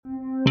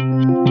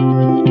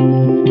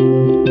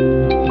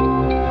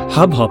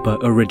Hubhopper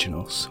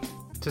Originals.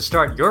 To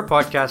start your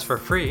podcast for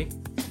free,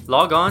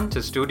 log on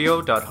to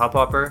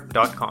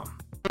studio.hubhopper.com.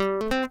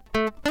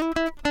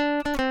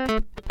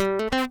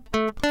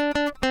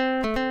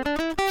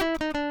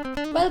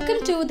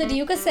 Welcome to the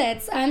Duke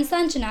Cassettes. I'm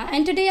Sanjana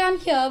and today I'm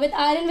here with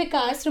Aryan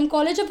Vikas from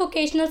College of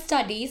Vocational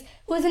Studies,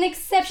 who is an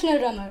exceptional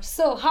drummer.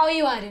 So, how are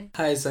you, Aryan?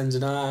 Hi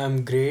Sanjana,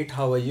 I'm great.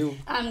 How are you?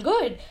 I'm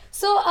good.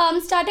 So,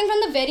 starting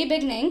from the very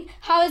beginning,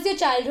 how has your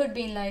childhood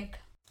been like?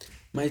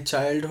 My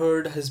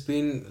childhood has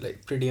been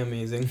pretty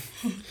amazing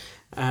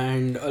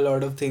and a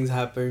lot of things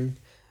happened.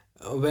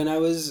 When I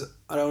was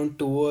around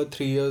 2 or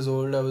 3 years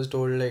old, I was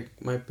told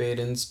my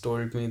parents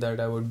told me that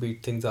I would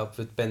beat things up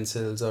with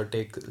pencils or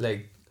take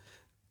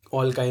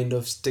all kind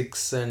of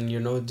sticks and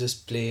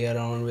just play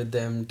around with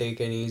them,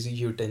 take any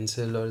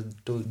utensil or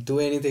do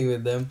anything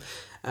with them.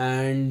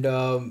 And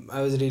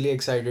I was really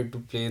excited to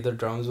play the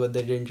drums, but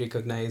they didn't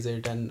recognize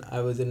it. And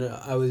I was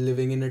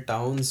living in a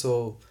town,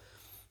 so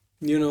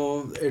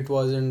it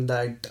wasn't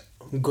that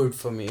good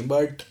for me.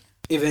 But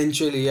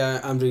eventually,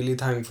 I'm really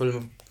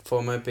thankful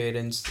for my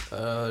parents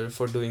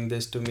for doing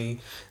this to me.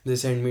 They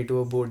sent me to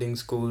a boarding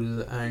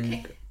school, and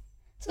Okay.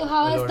 So,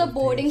 how a has lot the of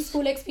boarding things.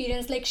 school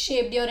experience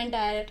shaped your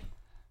entire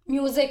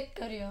music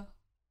career?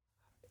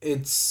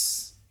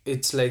 It's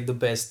like the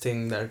best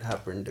thing that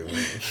happened to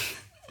me.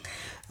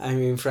 I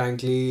mean,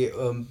 frankly,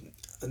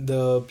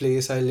 the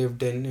place I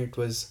lived in, it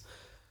was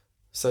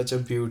such a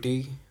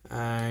beauty,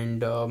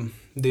 and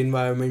the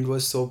environment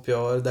was so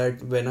pure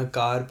that when a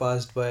car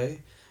passed by,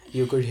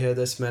 you could hear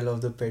the smell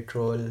of the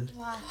petrol,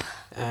 Wow.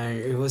 and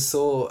it was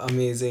so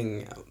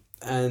amazing.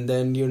 And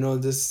then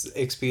this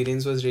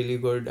experience was really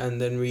good,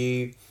 and then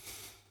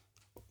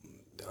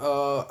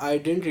I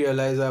didn't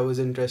realize I was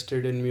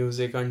interested in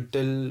music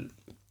until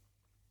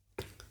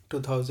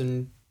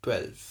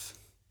 2012,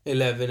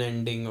 11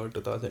 ending or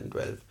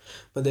 2012.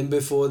 But then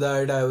before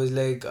that, I was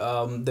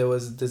there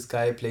was this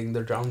guy playing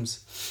the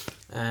drums,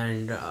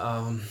 and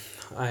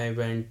I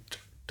went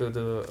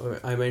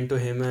I went to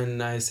him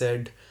and I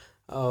said,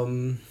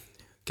 um,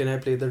 can I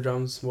play the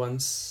drums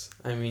once?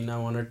 I mean, I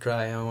want to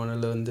try, I want to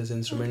learn this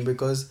instrument,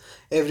 because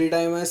every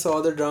time I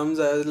saw the drums,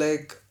 I was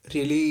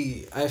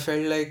really, I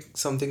felt like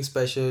something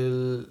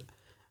special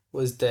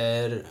was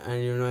there,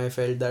 and I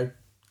felt that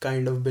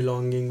kind of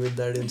belonging with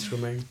that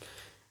instrument.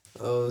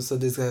 So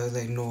this guy was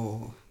like,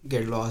 no,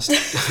 get lost.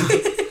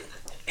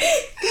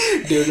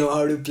 Do you know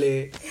how to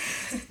play?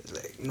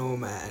 No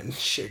man,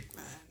 shit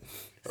man.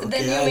 So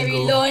then Okay, you I'll maybe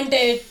go. learned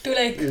it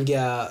to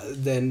Yeah,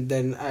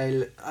 then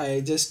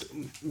I just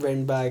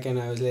went back and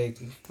I was like,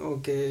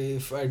 okay,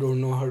 if I don't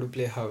know how to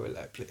play, how will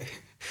I play?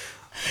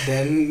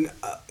 Then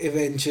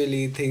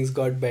eventually things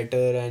got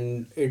better,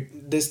 and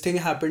this thing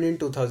happened in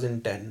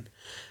 2010,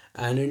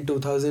 and in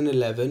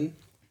 2011,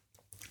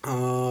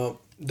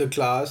 the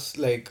class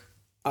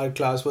our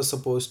class was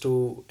supposed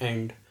to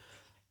end,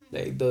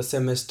 the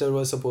semester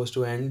was supposed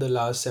to end, the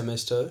last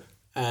semester.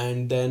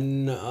 And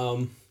then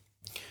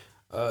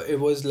it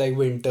was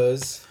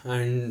winters,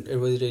 and it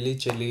was really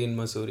chilly in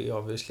Missouri,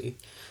 obviously.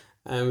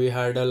 And we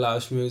had our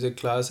last music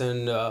class,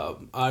 and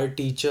our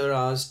teacher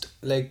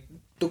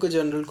took a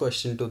general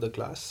question to the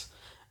class,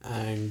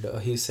 and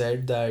he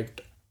said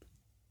that,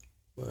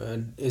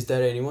 is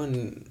there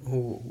anyone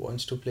who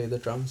wants to play the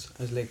drums?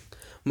 I was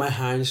my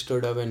hand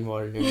stood up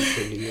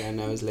involuntarily,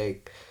 and I was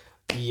like,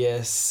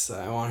 yes,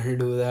 I want to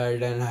do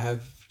that, and I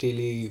have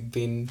really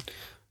been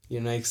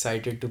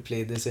excited to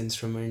play this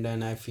instrument,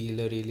 and I feel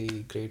a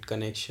really great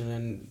connection.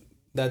 And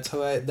that's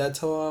how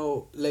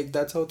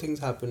things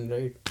happen,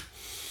 right?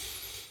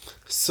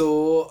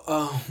 So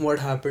what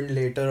happened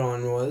later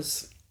on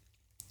was,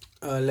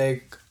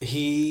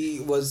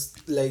 he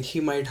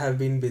might have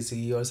been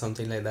busy or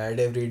something like that.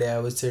 Every day I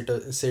would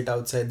sit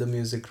outside the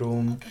music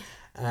room,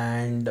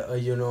 and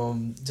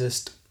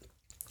just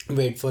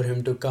wait for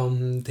him to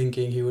come,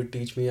 thinking he would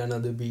teach me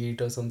another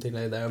beat or something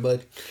like that.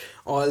 But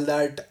all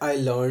that I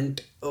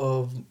learned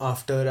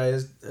after I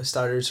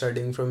started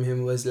studying from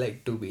him was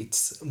two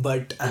beats.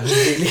 But I was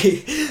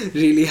really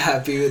really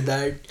happy with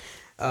that.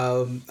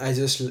 I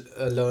just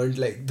learned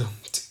dum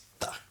tsk,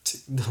 tak,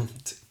 tsk, dum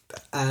tsk,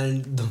 tak,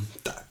 and dum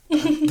tak,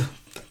 tak, dum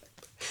tak.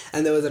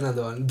 And there was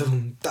another one,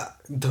 dum ta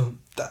dum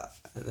ta,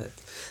 and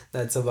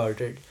that's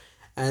about it.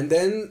 And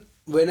then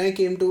when I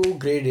came to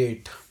grade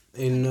 8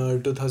 in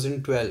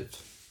 2012,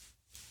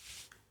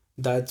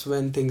 that's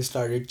when things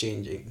started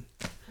changing.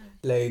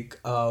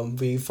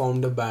 We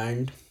formed a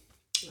band,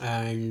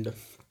 and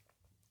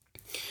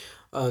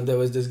there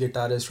was this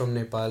guitarist from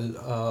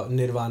Nepal,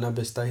 Nirvana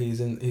Bista.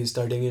 He's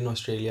studying in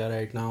Australia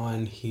right now,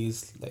 and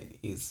he's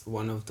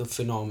one of the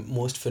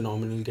most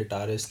phenomenal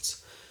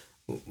guitarists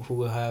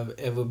who have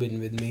ever been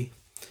with me.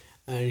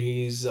 And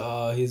he's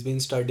been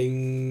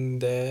studying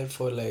there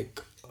for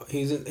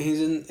he's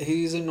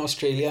in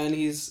Australia, and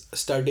he's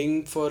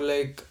studying for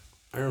I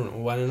don't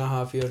know,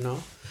 1.5 year now,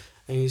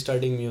 and he's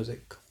studying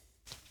music.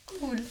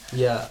 cool.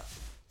 Yeah.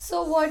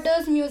 So, what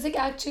does music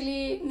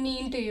actually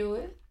mean to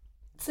you?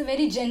 It's a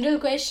very general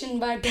question,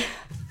 but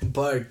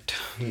But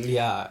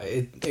yeah,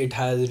 it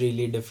has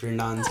really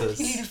different answers.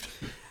 really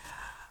different.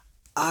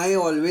 I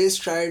always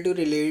try to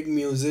relate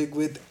music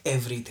with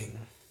everything.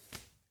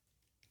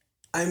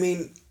 I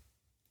mean,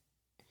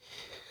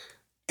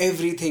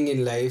 everything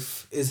in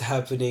life is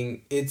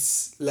happening.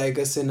 It's like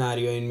a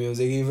scenario in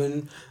music.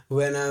 Even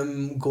when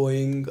I'm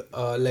going,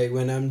 like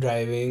when I'm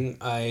driving,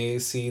 I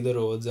see the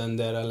roads and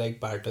there are like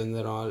patterns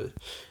and all.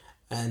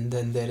 And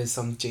then there is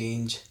some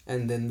change,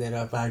 and then there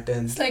are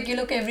patterns. It's like you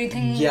look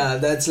everything. Yeah,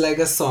 that's like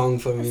a song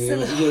for me.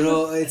 So- You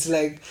know, it's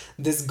like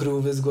this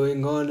groove is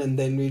going on, and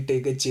then we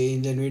take a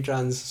change and we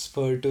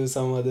transfer to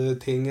some other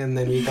thing, and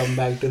then we come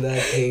back to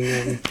that thing,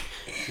 and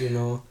you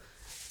know,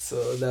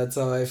 so that's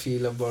how I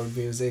feel about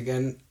music.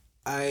 And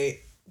I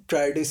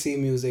try to see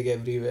music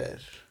everywhere,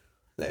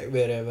 like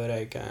wherever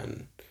I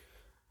can.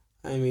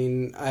 I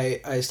mean,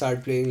 I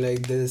start playing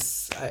like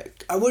this.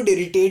 I would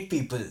irritate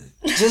people.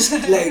 Just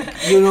like,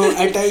 you know,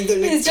 at times they're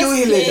like, He's क्यों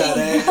just हिले जा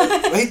playing. रहा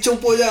है? भाई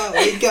चुप हो जा.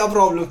 भाई क्या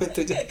problem है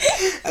तुझे?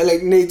 I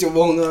like नहीं चुप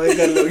होऊंगा मैं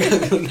कर लो क्या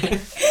करना है.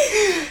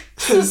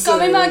 So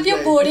coming back to your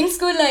like- boarding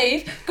school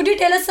life, could you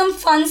tell us some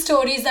fun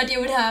stories that you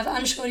would have?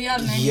 I'm sure you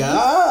have many.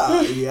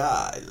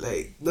 Yeah.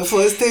 Like the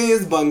first thing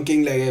is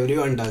bunking. Like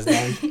everyone does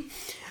that.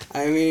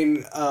 I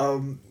mean,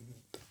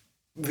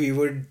 we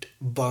would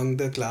bunk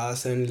the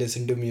class and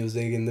listen to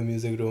music in the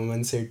music room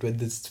and sit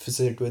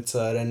with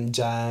sir and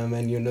jam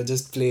and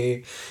just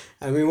play,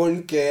 and we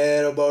won't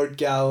care about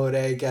क्या हो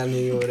रहा है क्या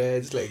नहीं हो रहा है.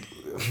 It's like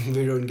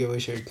we don't give a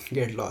shit,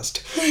 get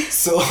lost.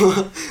 So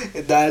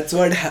that's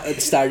what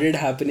started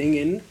happening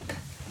in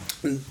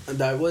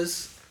that was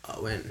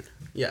when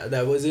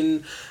that was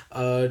in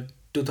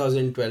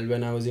 2012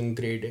 when I was in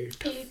grade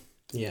 8.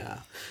 Yeah.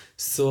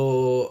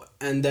 So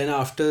and then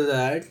after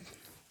that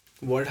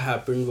what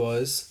happened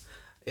was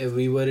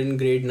we were in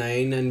grade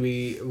 9 and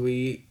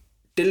we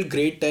till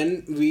grade 10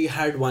 we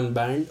had one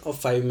band of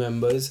 5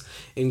 members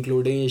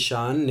including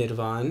Ishan,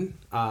 Nirvan,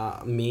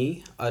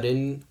 me,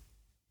 Aryan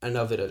and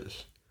Aviral.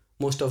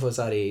 Most of us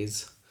are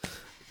A's.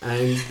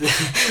 And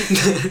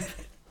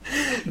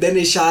then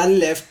Ishan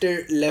left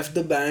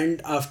the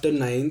band after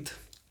ninth,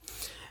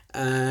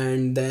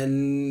 and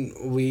then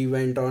we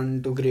went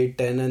on to grade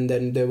 10, and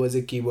then there was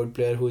a keyboard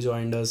player who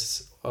joined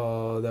us.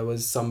 That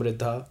was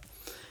Samriddha.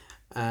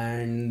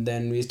 And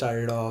then we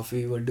started off,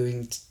 we were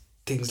doing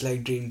things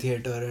like Dream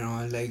Theater and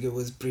all, like it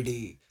was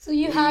pretty. So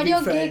you had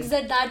your felt- gigs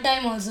at that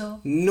time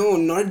also. No,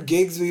 not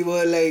gigs, we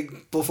were like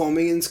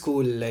performing in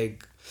school,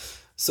 like,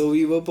 so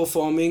we were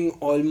performing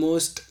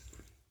almost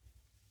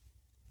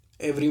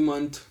every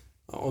month,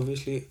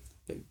 obviously,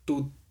 like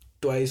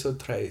twice or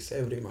thrice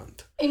every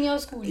month. In your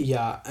school.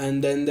 Yeah,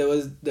 and then there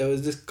was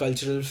this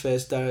cultural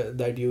fest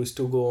that used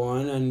to go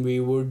on, and we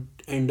would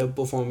end up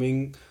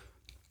performing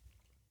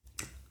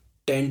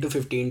 10 to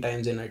 15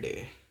 times in a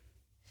day.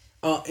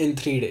 In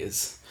 3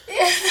 days.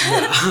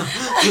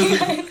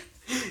 Yeah.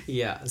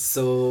 Yeah,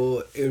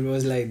 so it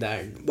was like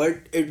that. But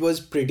it was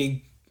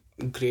pretty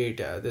great.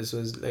 Yeah, this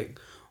was like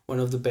one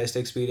of the best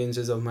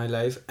experiences of my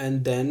life.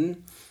 And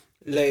then,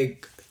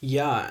 like,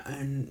 yeah,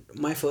 and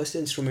my first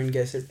instrument,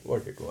 guess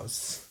what it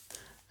was?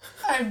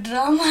 A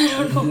drum, I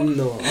don't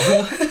know. No.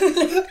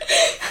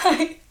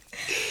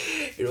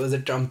 It was a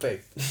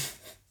trumpet.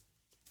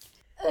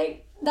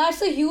 Like,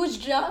 that's a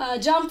huge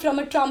jump from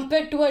a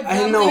trumpet to a drum.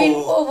 I know. mean,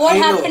 what I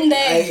know. happened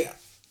there?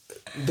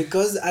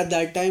 Because at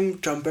that time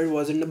trumpet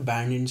wasn't a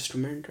band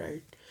instrument,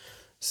 right?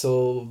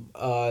 So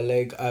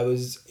like I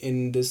was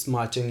in this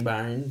marching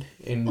band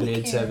in grade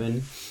Okay.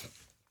 7.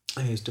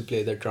 I used to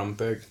play the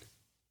trumpet,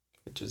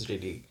 which was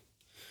really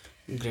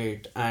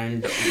great.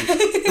 And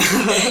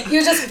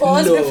You just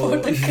paused No. before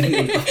the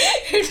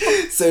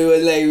grade. so it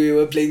was like we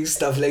were playing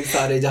stuff like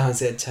Sare Jahan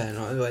Se Acha and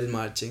all while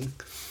marching,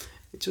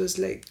 which was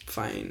like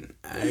fine.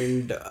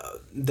 And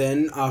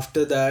then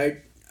after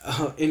that,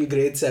 in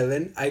grade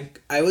 7,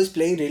 I was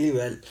playing really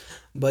well,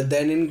 but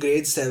then in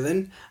grade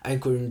 7 I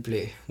couldn't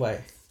play.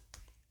 Why?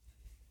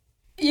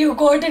 You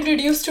got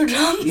introduced to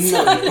drums?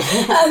 No.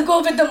 I'll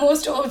go with the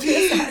most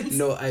obvious answer.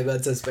 No, I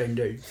got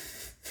suspended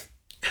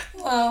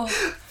Wow.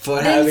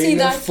 for Didn't see having a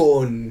that.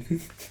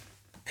 phone.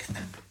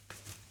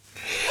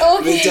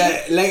 Okay. Which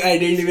I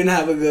didn't even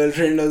have a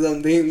girlfriend or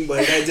something,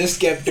 but I just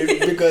kept it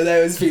because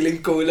I was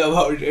feeling cool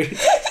about it.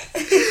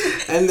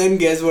 And then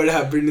guess what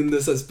happened in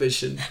the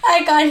suspicion?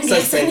 I can't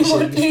guess anymore,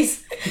 Suspension.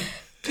 please.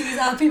 Please,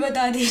 आप ही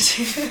बता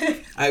दीजिए.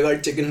 I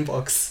got chicken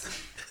pox.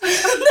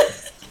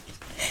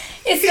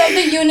 It's like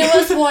the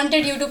universe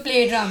wanted you to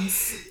play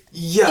drums.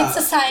 Yeah. It's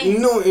a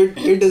sign. No, it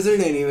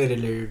isn't anyway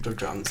related to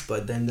drums,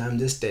 but then I'm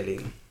just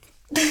telling.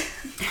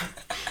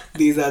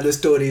 These are the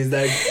stories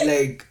that,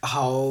 like,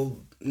 how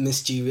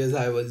mischievous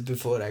I was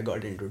before I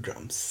got into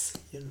drums,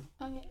 you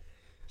know. Okay.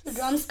 So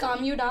drums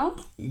calm you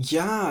down?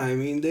 Yeah, I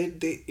mean,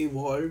 they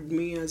evolved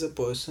me as a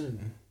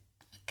person.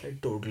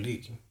 Like,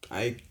 totally.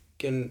 I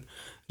can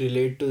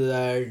relate to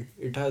that.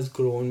 It has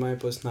grown my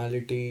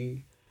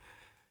personality.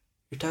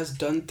 It has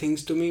done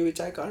things to me which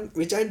I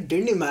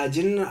didn't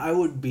imagine I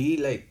would be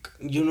like.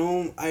 You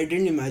know, I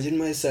didn't imagine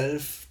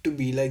myself to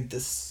be like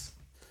this.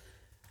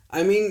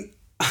 I mean,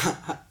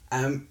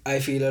 I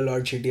feel a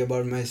lot shitty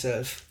about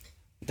myself.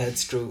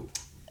 That's true.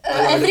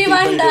 a lot of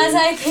Everyone people does, do.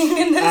 I think,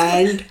 in this.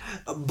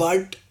 And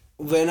but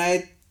when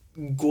I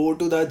go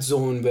to that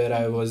zone where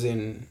I was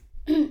in,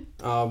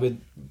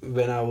 with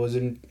when I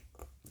wasn't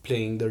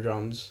playing the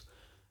drums,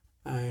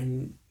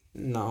 and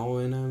now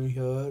when I'm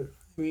here,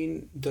 I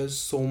mean, there's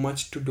so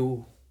much to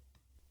do.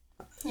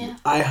 Yeah.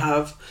 I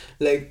have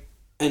like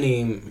an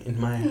aim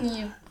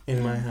Yeah.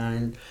 in my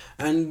hand,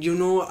 and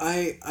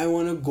I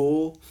want to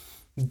go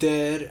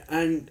there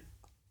and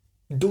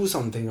do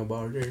something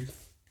about it.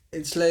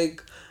 It's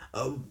like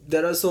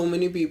there are so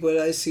many people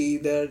I see,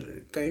 they're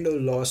kind of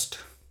lost.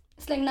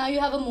 It's like now you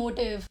have a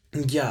motive.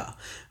 Yeah,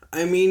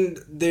 I mean,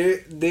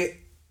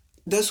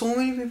 there's so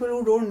many people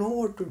who don't know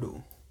what to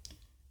do.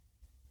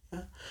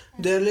 Yeah?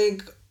 They're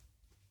like,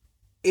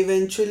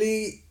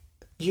 eventually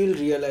you'll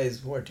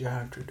realize what you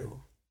have to do.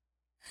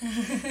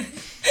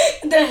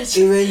 That's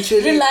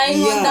Eventually,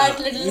 relying on yeah, that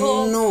little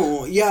hope.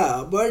 no,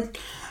 yeah, but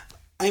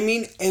I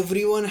mean,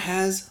 everyone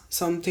has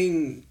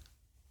something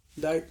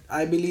that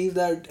I believe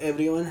that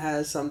everyone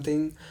has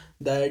something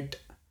that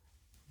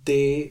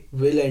they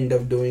will end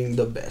up doing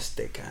the best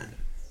they can.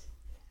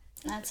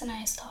 That's a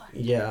nice thought.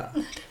 Yeah,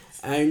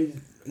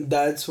 and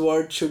that's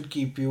what should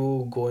keep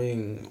you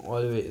going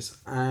always.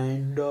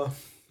 And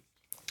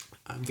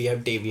we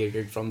have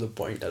deviated from the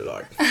point a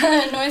lot.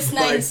 No, it's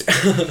nice.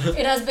 But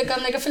It has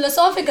become like a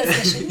philosophical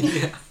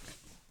session.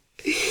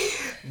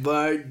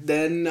 but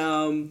then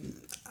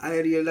I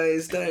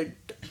realized that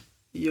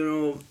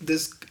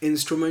this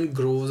instrument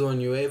grows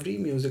on you. Every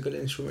musical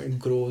instrument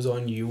grows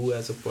on you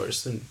as a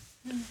person.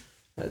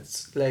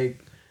 That's like,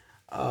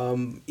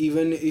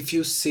 even if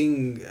you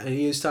sing and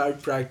you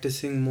start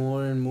practicing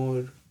more and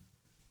more,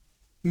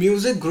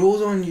 music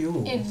grows on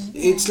you.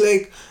 It's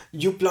like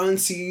you plant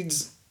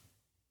seeds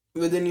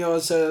within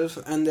yourself,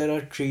 and there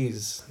are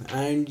trees,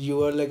 and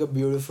you are like a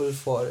beautiful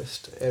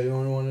forest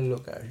everyone want to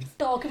look at.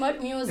 Talking about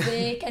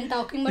music and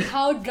talking about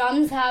how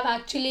drums have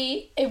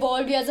actually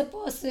evolved you as a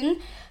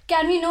person,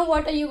 can we know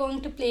what are you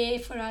going to play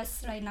for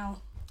us right now?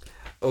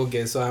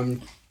 Okay, so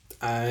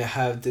I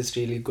have this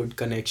really good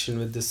connection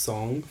with this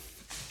song,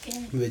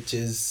 Okay. which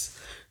is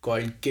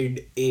called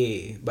Kid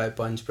A by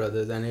Punch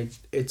Brothers, and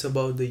it's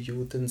about the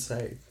youth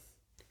inside.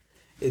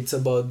 It's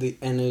about the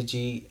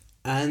energy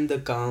and the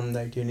calm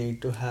that you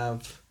need to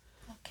have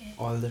Okay.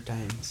 all the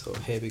time. So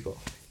here we go.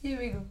 Here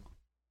we go.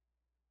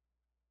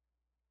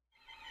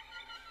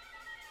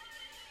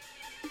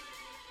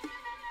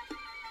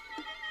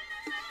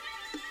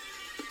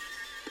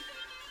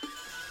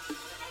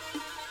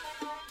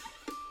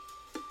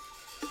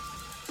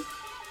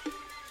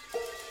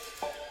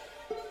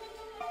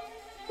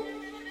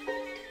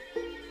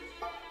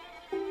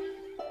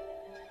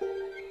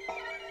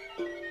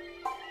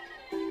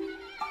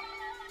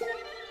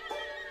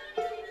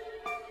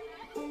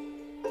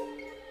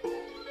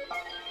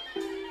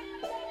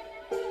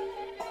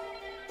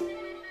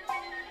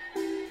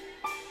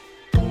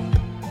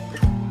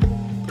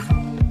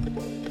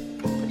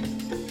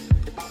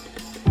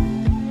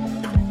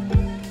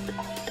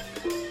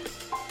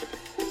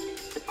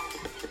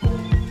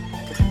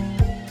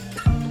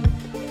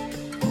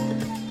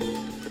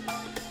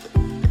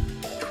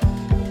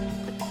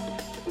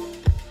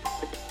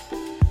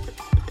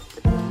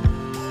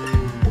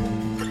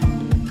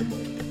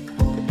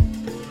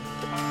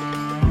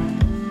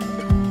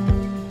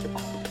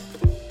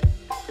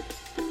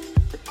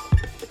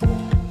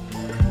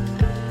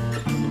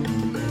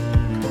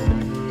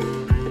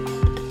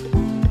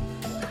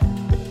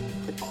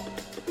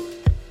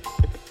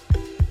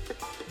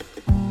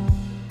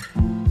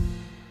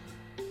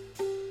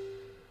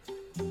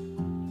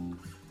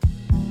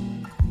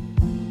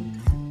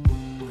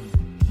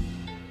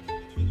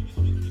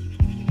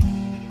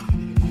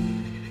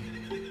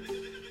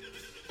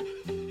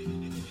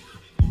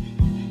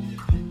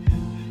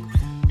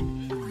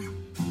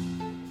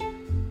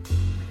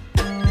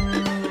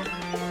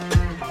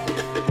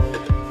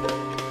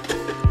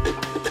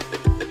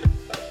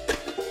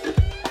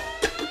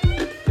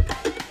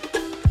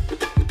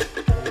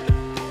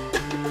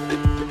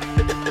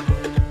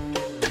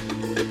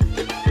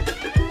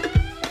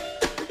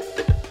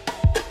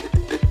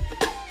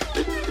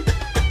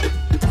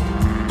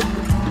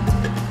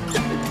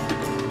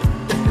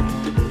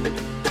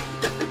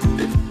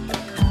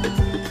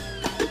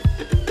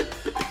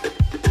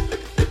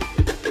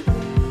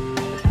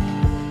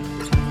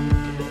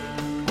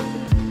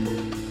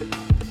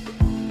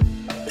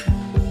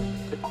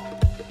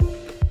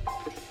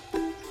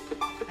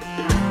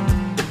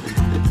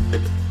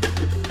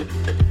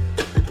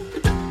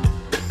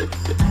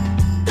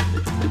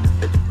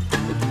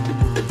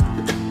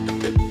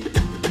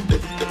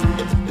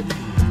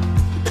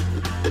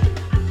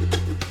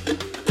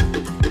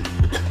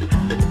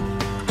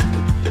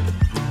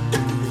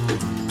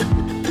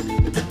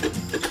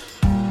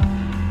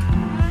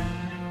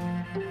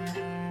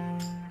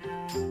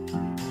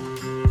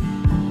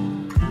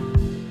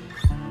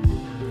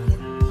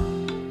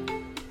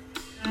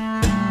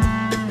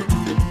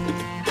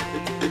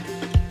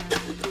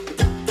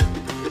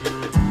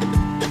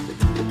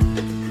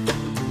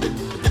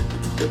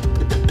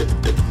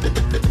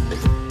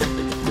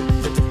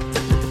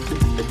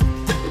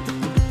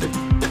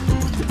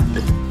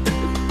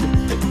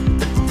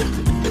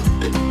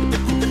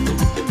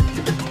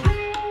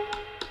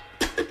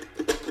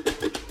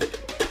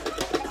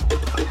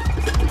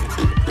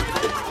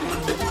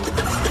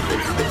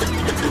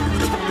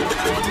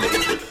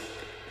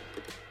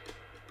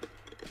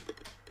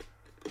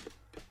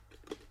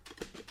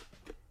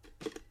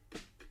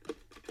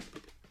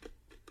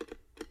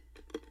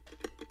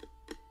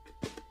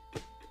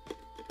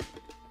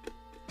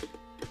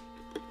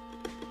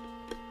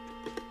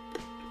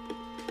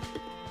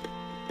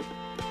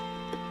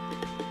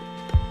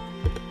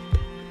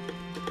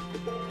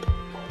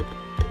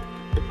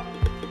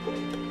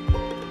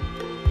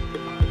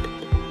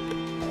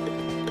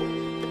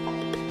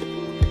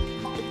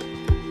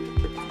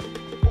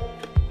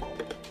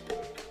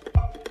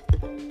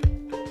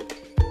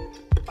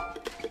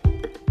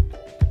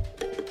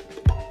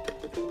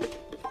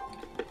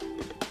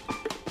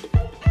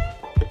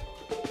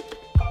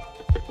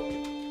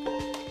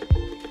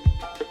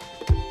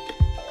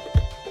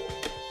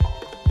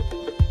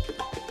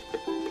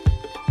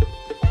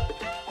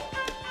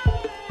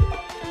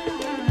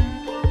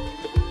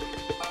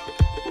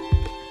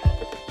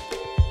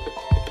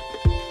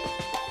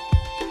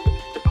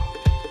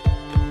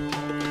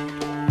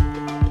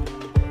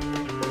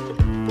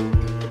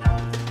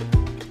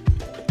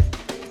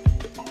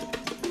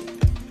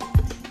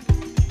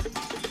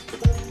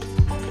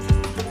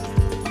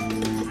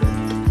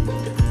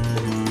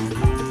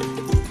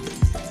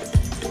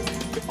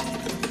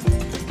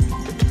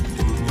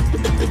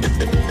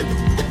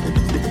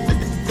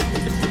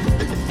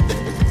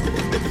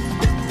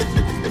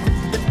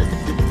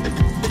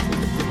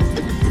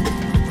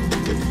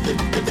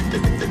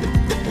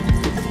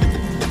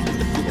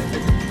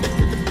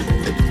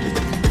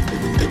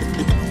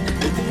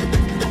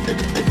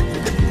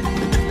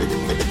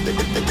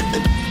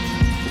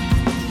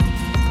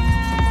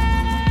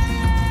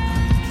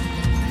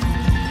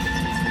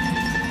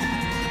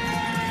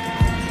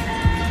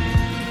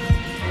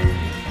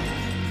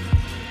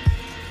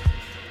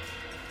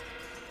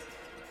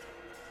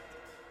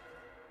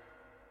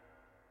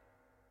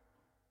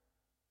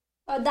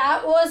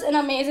 That was an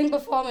amazing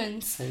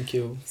performance. Thank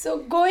you. So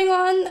going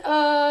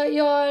on,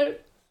 your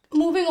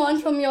moving on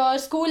from your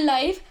school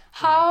life,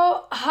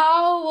 how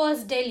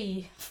was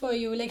Delhi for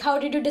you? Like, how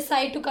did you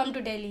decide to come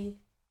to Delhi?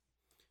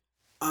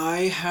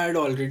 I had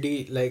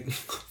already, like,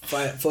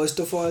 first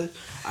of all,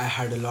 I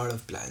had a lot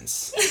of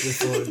plans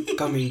before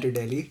coming to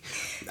Delhi.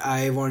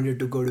 I wanted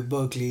to go to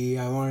Berkeley,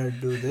 I wanted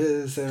to do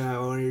this, and I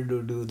wanted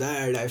to do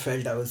that. I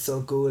felt I was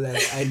so cool,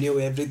 I knew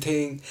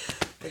everything.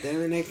 But then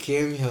when I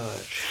came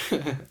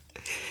here,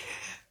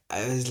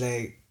 I was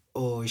like,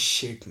 oh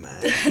shit,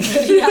 man.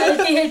 The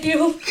reality hit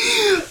you.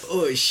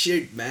 Oh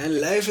shit, man,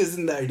 life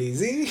isn't that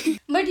easy.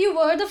 But you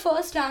were the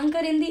first ranker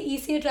in the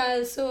ECA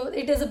trials, so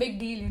it is a big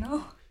deal, you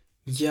know.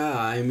 Yeah,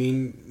 I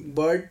mean,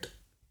 but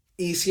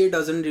ECA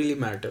doesn't really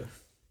matter.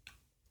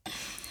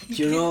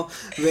 You know,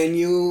 when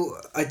you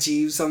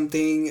achieve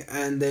something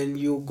and then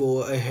you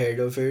go ahead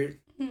of it,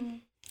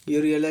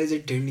 you realize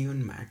it didn't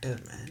even matter,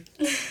 man.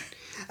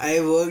 I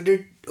worked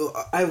it.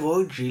 I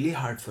worked really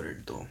hard for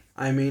it though.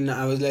 I mean,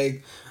 I was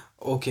like,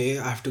 okay,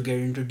 I have to get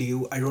into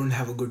DU. I don't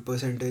have a good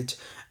percentage,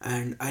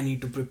 and I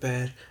need to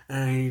prepare,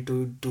 and I need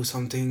to do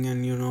something.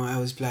 And I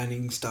was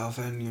planning stuff,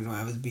 and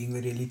I was being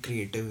really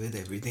creative with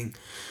everything.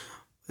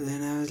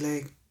 Then I was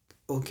like,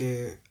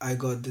 okay, I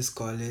got this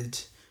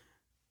college,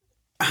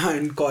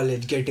 and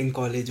getting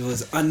college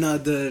was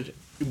another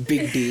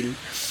big deal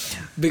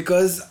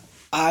because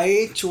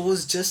I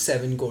chose just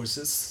 7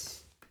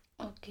 courses.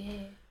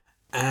 Okay.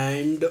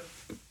 And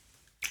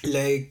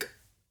like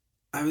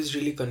I was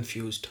really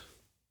confused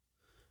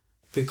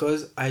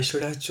because I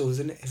should have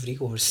chosen every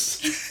course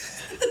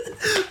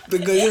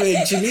because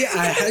eventually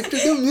I had to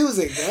do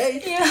music,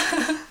 right?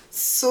 Yeah.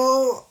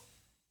 So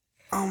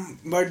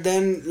but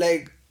then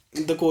like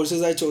the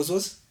courses I chose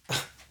was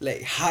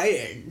like high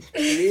end,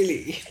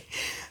 really.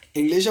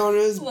 English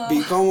honors, Wow.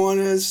 BCom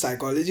honors,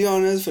 psychology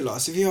honors,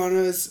 philosophy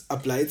honors,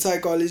 applied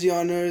psychology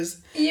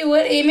honors. You were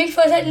aiming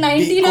for that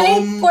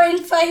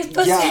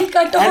 99.5% Yeah,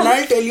 cutoff. and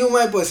I'll tell you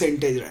my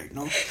percentage right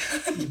now.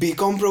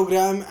 BCom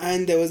program,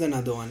 and there was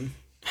another one.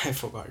 I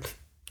forgot,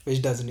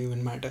 which doesn't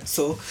even matter.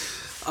 So,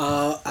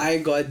 I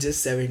got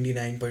just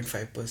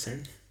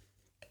 79.5%.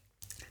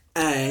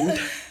 And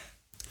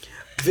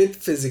with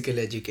physical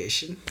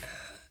education,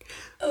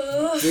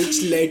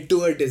 which led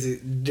to a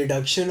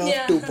deduction of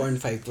Yeah.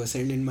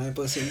 2.5% in my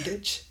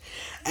percentage.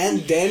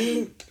 And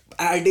then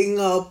adding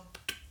up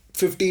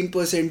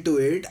 15% to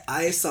it,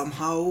 I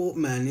somehow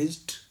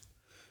managed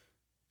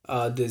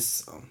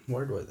this,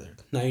 what was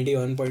it?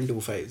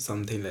 91.25,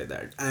 something like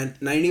that. And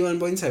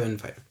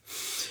 91.75.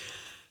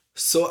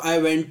 So I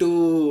went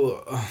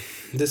to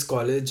this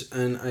college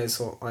and I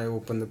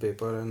opened the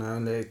paper and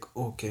I'm like,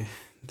 okay,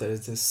 there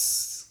is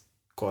this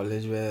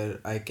college where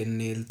I can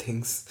nail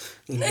things.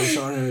 English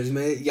honors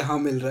में यहाँ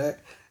मिल रहा है,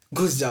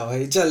 घुस जाओ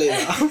भाई,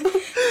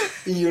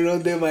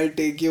 चलेगा. They might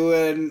take you,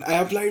 and I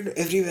applied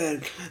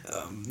everywhere,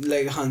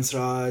 like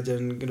Hansraj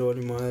and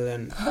Gironimal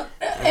and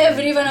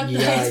Everyone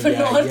applies for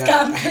North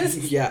Campus.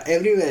 Yeah,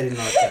 everywhere in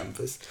North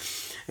Campus.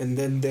 And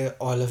then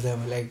all of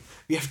them were like,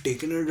 we have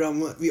taken a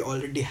drummer, we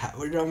already have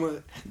a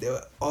drummer. They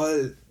were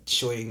all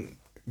showing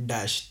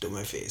dash to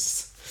my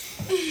face.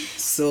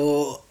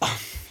 So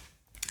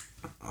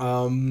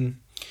I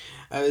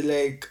was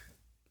like,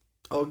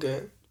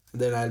 okay,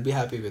 then I'll be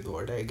happy with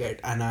what I get.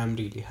 And I'm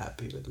really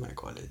happy with my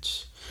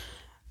college.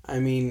 I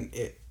mean,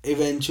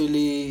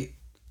 eventually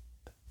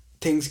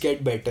things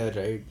get better,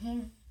 right?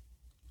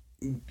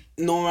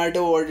 No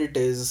matter what it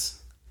is,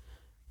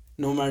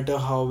 no matter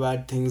how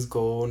bad things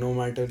go, no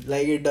matter,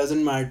 like, it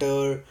doesn't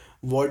matter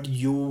what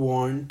you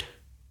want,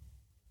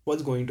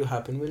 what's going to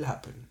happen will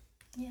happen.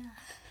 Yeah.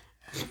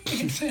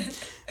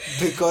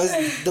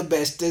 Because the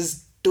best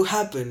is to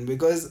happen,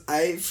 because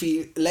I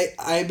feel like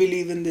I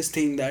believe in this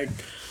thing that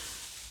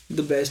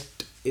the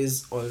best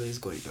is always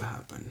going to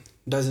happen.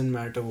 Doesn't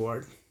matter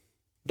what,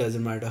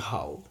 doesn't matter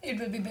how. It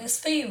will be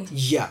best for you.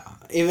 Yeah,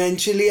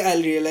 eventually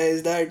I'll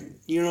realize that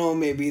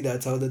maybe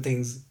that's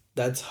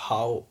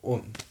how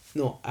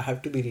no, I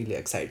have to be really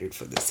excited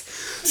for this.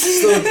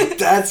 So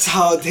that's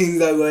how things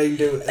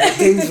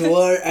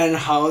were and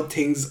how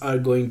things are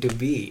going to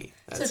be.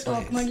 That's so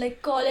talk about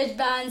like college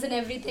bands and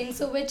everything.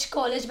 So which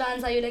college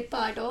bands are you like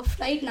part of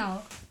right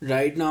now?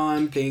 Right now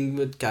I'm playing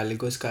with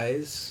Calico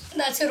Skies.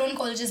 That's your own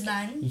college's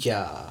band?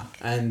 Yeah,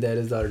 and there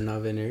is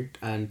Arnav in it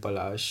and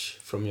Palash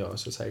from your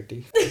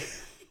society.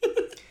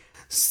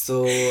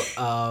 So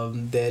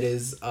there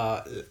is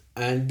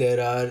and there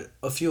are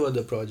a few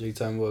other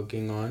projects I'm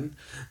working on.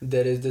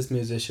 There is this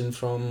musician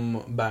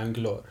from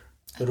Bangalore,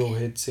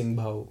 Rohit Singh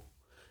Bhau.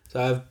 So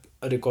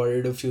I've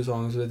recorded a few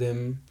songs with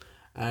him,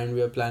 and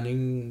we are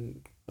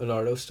planning a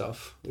lot of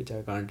stuff which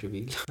I can't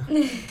reveal.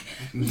 We'll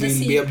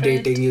be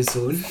updating you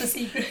soon. The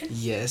secret.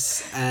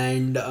 Yes,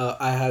 and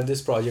I have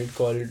this project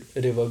called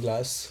River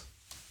Glass.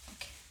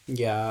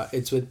 Okay. Yeah,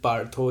 it's with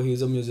Partho.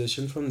 He's a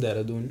musician from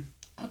Dehradun.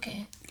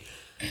 Okay.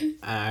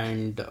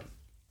 And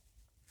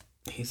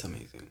he's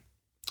amazing.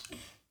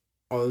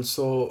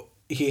 Also,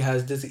 he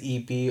has this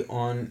EP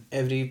on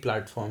every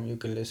platform. You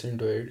can listen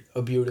to it.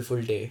 A Beautiful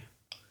Day.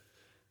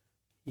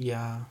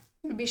 Yeah.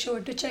 Be sure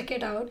to check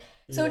it out.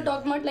 So, Yeah.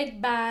 talking about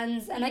like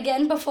bands and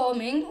again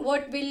performing,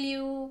 what will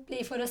you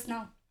play for us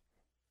now?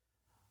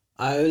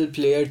 I will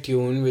play a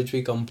tune which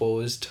we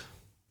composed,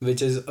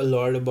 which is a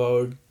lot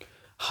about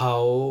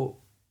how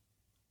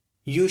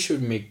you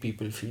should make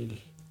people feel.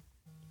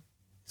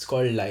 It's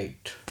called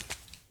Light.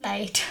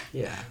 Right.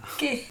 Yeah.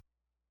 Okay.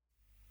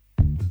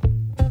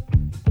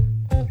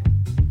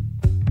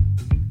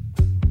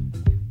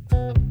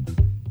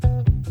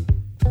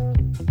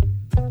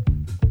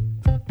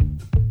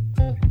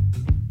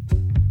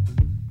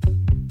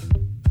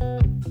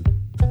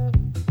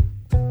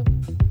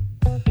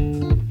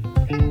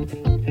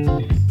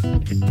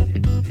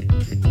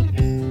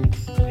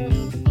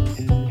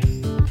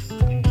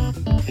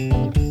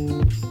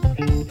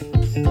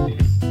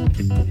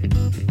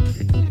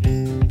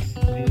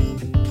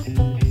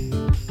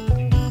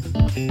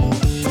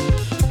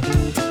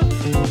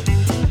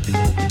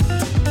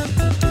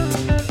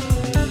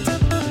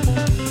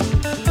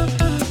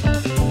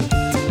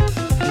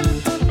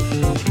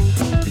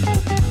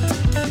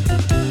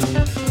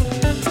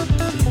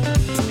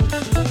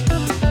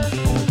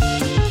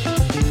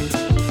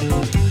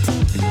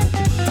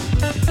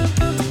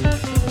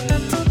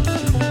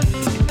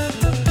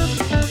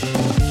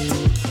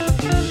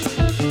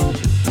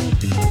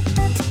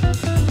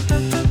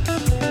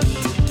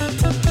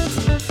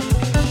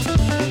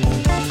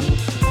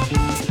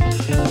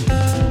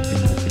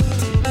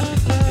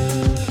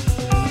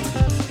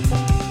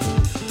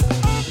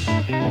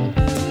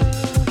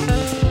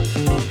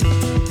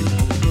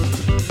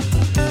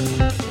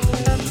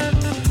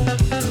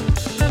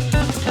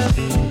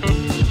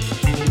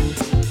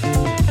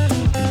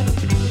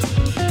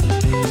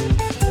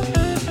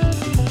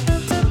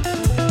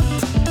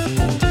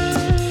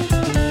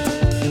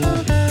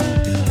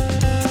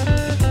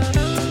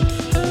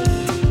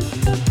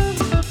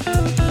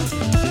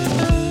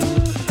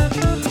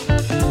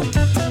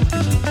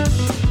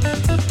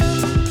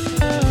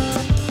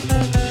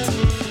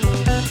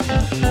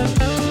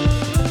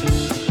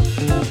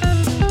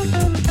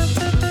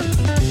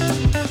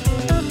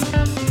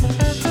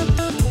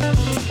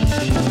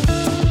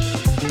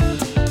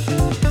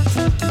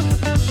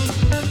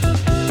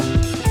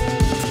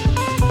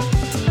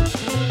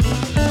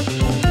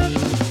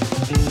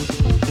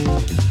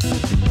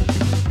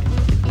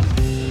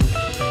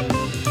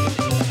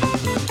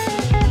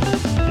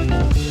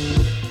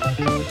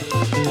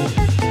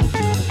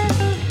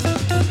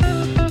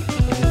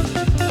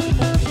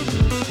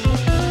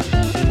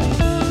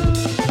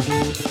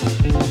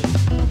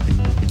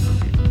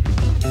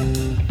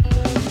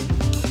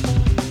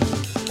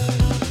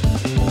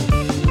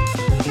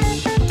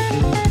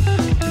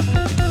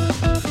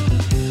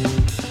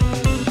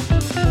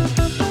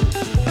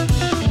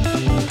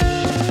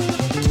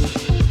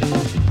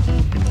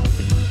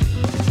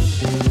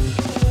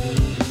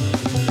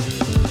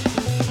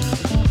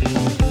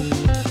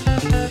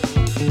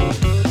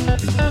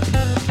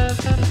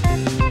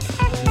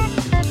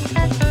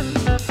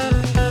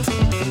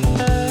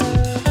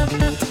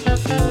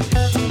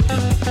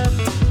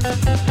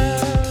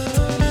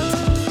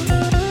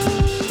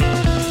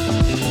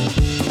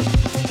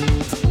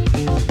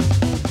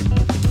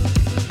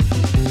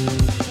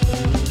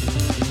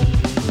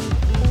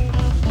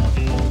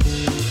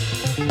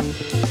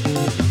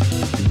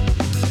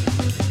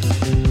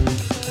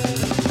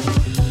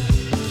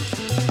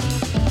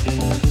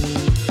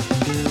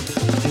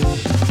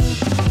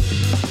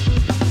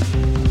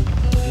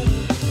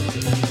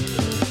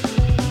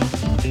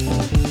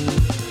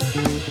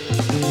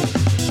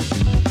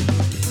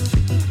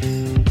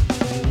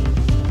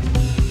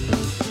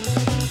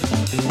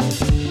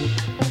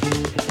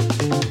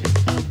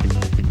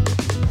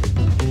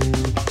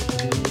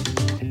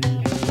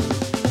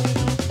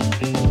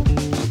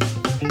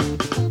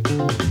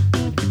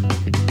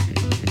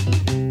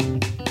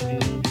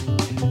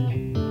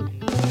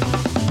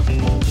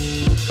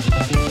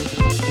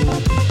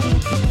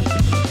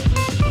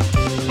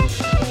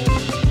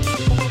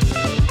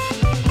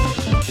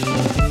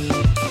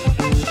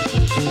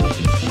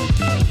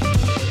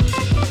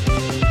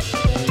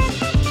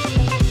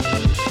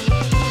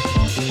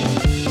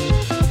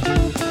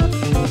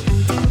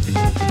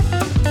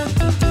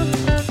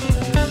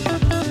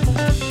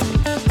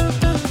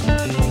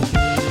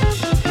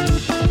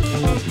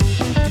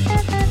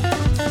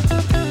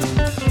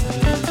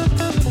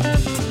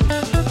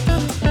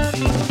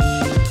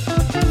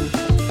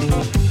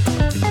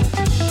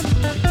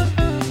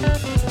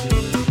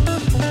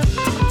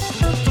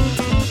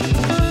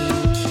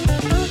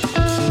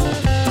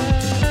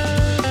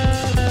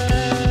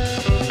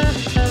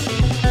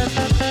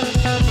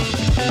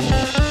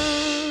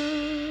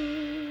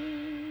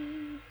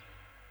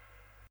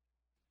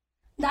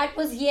 That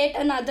was yet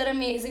another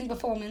amazing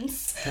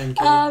performance. Thank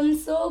you.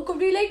 So could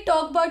we like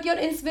talk about your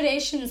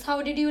inspirations?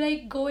 How did you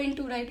like go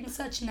into writing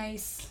such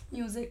nice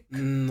music?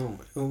 No,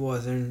 it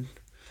wasn't.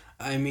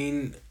 I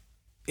mean,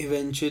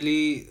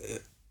 eventually,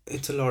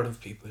 it's a lot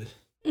of people.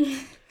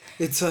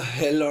 It's a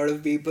hell lot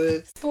of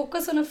people.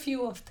 Focus on a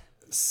few of them.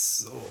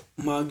 So,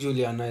 Mark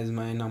Juliana is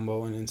my number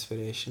one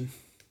inspiration.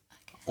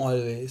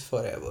 always,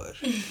 forever.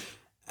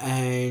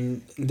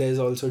 And there's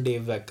also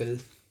Dave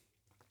Weckl.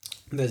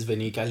 There's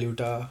Vinny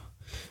Caluta.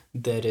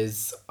 There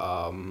is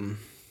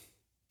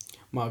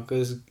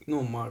Marcus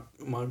Gilmore.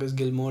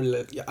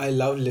 I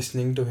love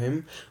listening to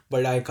him,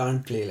 but I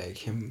can't play like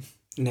him.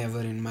 Never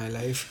in my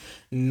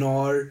life.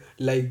 Nor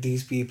like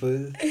these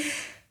people.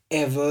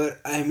 Ever.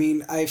 I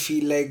mean, I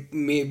feel like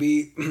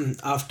maybe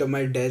after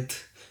my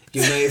death,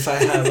 if I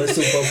have a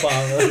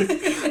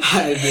superpower,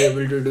 I'll be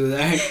able to do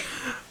that.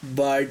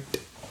 But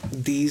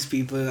these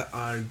people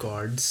are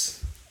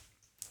gods.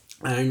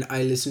 And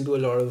I listen to a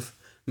lot of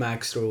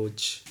Max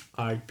Roach,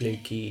 Art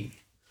Blakey,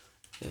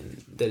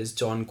 and there is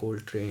John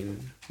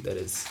Coltrane, there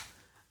is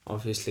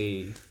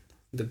obviously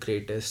the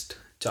greatest,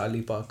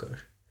 Charlie Parker.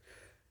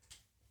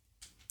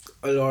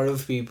 A lot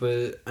of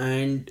people,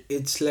 and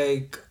it's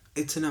like,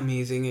 it's an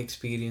amazing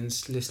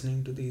experience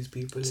listening to these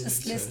people in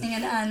Just itself. listening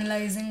and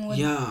analyzing what.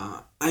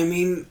 Yeah, I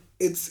mean,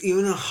 it's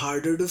even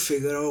harder to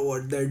figure out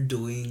what they're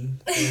doing,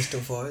 first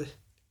of all.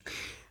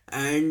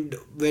 And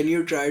when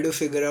you try to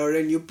figure out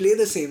and you play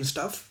the same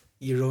stuff,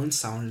 you don't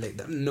sound like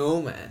them.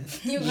 No, man.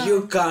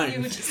 You can't.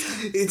 You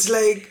just- It's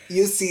like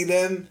you see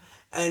them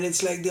and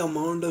it's like the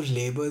amount of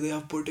labor they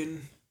have put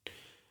in.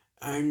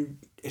 And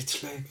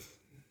it's like,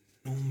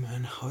 no,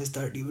 man, how is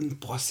that even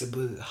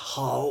possible?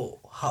 How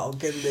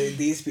can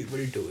these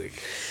people do it?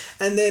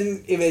 And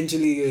then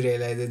eventually you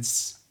realize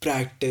it's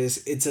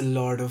practice. It's a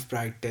lot of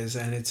practice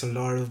and it's a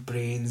lot of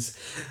brains,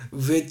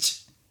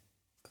 which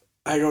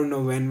I don't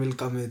know when will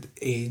come with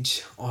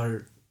age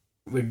or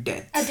with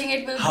death. I think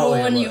it will grow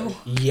on you.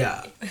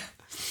 Yeah.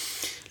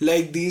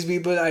 Like these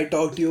people, I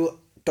talk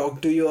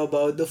to you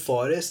about the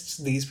forests.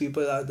 These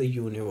people are the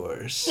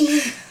universe.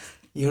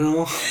 You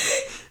know?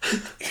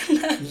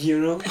 You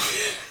know?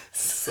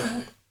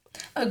 So,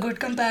 a good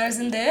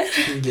comparison there.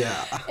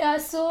 Yeah. Yeah,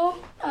 so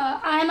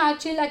I'm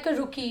actually like a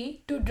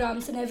rookie to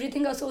drums and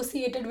everything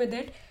associated with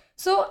it.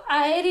 So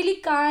I really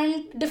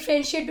can't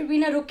differentiate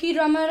between a rookie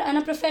drummer and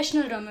a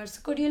professional drummer. So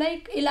could you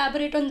like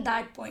elaborate on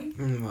that point?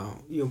 Wow,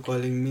 you're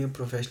calling me a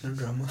professional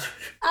drummer?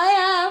 I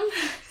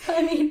am.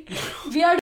 I mean, we are